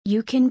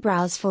You can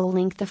browse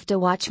full-length Afdah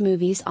watch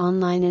movies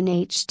online in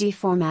HD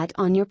format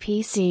on your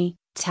PC,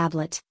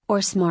 tablet, or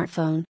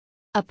smartphone.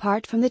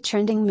 Apart from the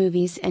trending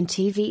movies and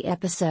TV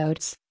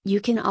episodes, you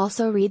can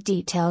also read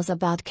details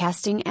about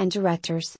casting and directors.